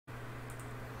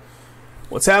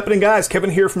What's happening, guys?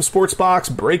 Kevin here from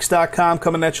SportsBoxBreaks.com,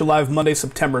 coming at you live Monday,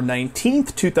 September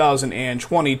 19th,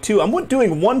 2022. I'm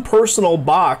doing one personal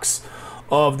box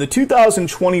of the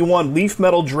 2021 Leaf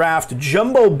Metal Draft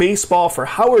Jumbo Baseball for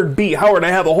Howard B. Howard, I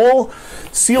have a whole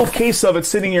sealed case of it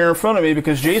sitting here in front of me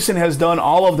because Jason has done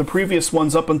all of the previous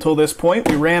ones up until this point.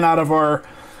 We ran out of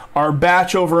our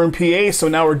batch over in PA, so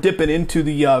now we're dipping into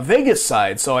the Vegas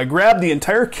side. So I grabbed the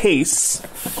entire case.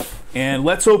 And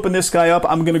let's open this guy up.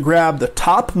 I'm going to grab the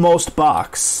topmost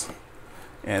box,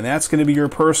 and that's going to be your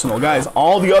personal. Guys,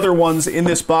 all the other ones in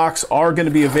this box are going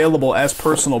to be available as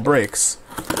personal breaks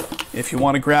if you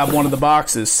want to grab one of the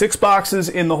boxes. 6 boxes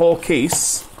in the whole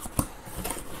case.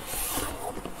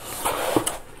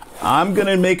 I'm going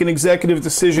to make an executive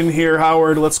decision here,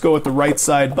 Howard. Let's go with the right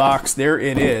side box. There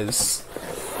it is.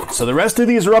 So the rest of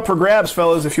these are up for grabs,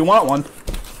 fellas, if you want one.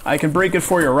 I can break it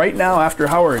for you right now after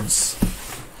Howard's.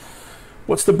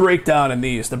 What's the breakdown in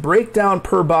these? The breakdown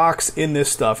per box in this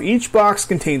stuff. Each box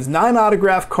contains 9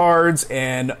 autograph cards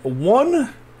and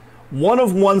one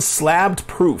of one slabbed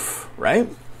proof, right?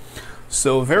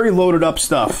 So very loaded up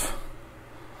stuff.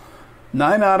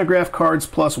 9 autograph cards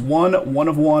plus one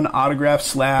of one autograph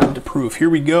slabbed proof. Here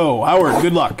we go. Howard,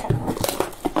 good luck.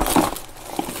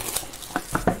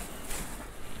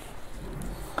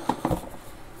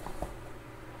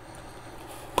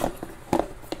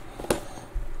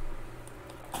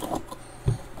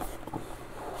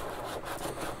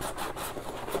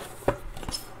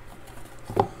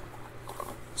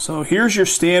 So here's your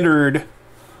standard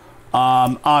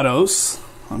autos.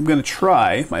 I'm going to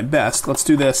try my best. Let's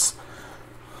do this.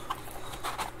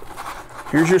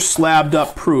 Here's your slabbed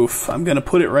up proof. I'm going to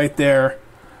put it right there.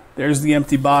 There's the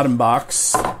empty bottom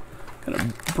box. Going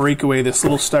to break away this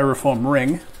little styrofoam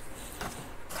ring.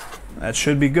 That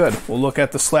should be good. We'll look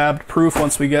at the slabbed proof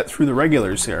once we get through the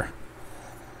regulars here.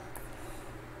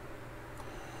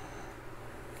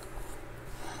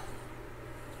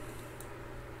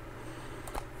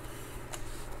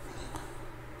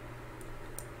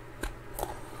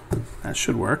 That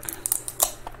should work.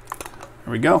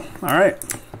 There we go. All right.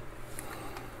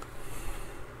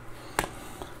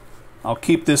 I'll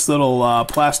keep this little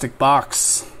plastic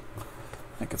box.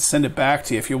 I can send it back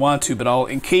to you if you want to, but I'll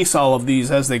encase all of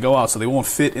these as they go out so they won't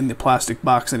fit in the plastic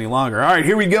box any longer. All right,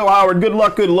 here we go, Howard. Good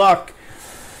luck, good luck.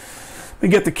 Let me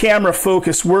get the camera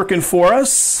focus working for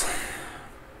us.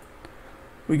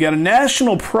 We got a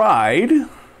National Pride.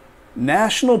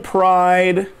 National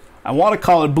Pride. I want to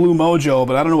call it Blue Mojo,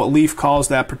 but I don't know what Leaf calls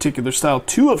that particular style.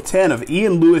 2 of 10 of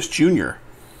Ian Lewis Jr.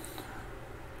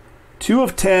 2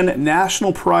 of 10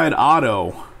 National Pride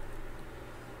Auto.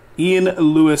 Ian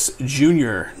Lewis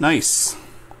Jr. Nice.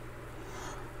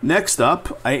 Next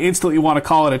up, I instantly want to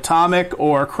call it Atomic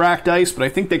or Cracked Ice, but I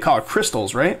think they call it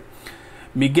Crystals, right?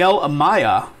 Miguel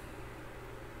Amaya.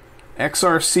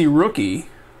 XRC Rookie.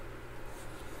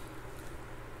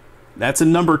 That's a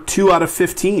number 2 out of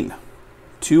 15.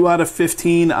 2 out of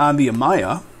 15 on the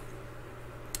Amaya.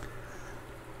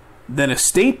 Then a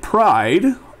State Pride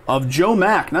of Joe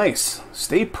Mack. Nice.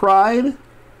 State Pride.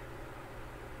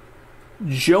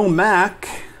 Joe Mack.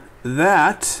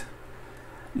 That.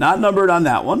 Not numbered on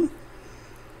that one.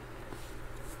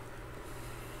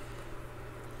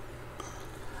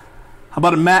 How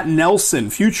about a Matt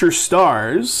Nelson? Future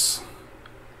Stars.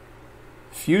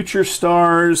 Future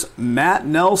Stars. Matt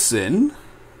Nelson.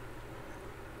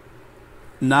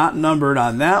 Not numbered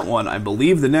on that one. I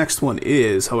believe the next one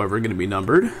is, however, going to be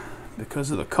numbered because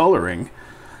of the coloring.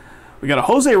 We got a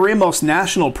Jose Ramos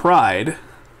National Pride.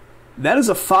 That is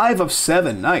a 5 of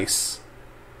 7. Nice.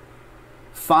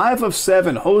 5 of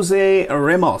 7. Jose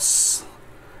Ramos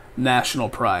National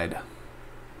Pride.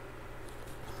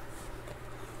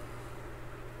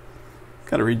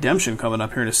 Got a redemption coming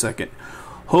up here in a second.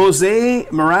 Jose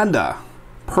Miranda.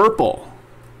 Purple.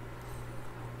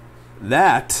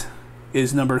 That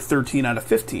is number 13 out of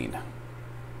 15.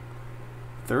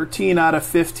 13 out of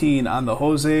 15 on the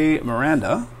Jose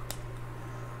Miranda.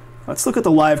 Let's look at the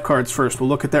live cards first. We'll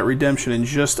look at that redemption in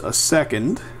just a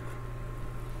second.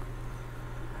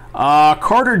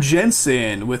 Carter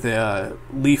Jensen with a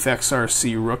Leaf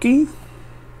XRC Rookie.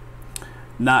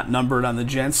 Not numbered on the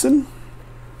Jensen.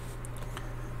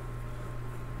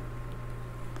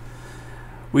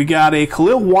 We got a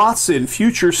Khalil Watson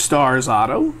Future Stars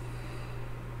Auto.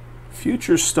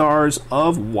 Future Stars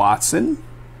of Watson.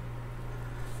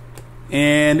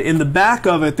 And in the back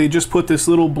of it, they just put this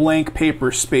little blank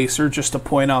paper spacer just to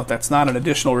point out that's not an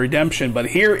additional redemption. But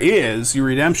here is your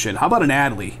redemption. How about an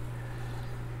Adley?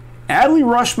 Adley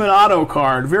Rushman Auto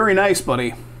card. Very nice,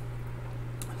 buddy.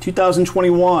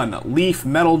 2021 Leaf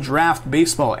Metal Draft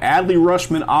Baseball. Adley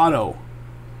Rushman Auto.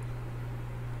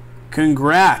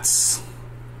 Congrats.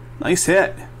 Nice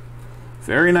hit.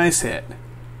 Very nice hit.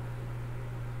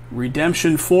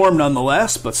 Redemption form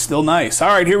nonetheless, but still nice. All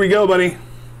right, here we go, buddy.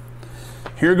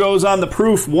 Here goes on the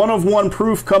proof. 1 of 1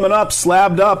 proof coming up,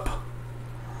 slabbed up.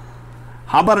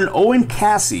 How about an Owen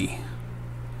Cassie?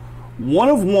 1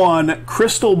 of 1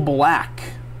 crystal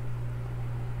black.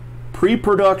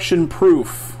 Pre-production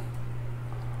proof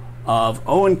of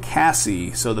Owen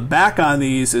Cassie. So the back on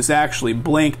these is actually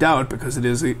blanked out because it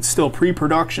is still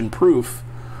pre-production proof,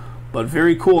 but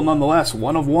very cool nonetheless.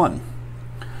 1 of 1.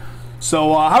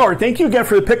 So Howard, thank you again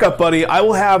for the pickup, buddy. I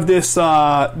will have this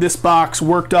this box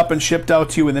worked up and shipped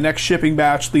out to you when the next shipping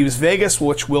batch leaves Vegas,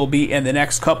 which will be in the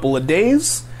next couple of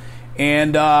days.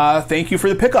 And thank you for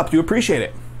the pickup. Do appreciate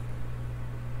it.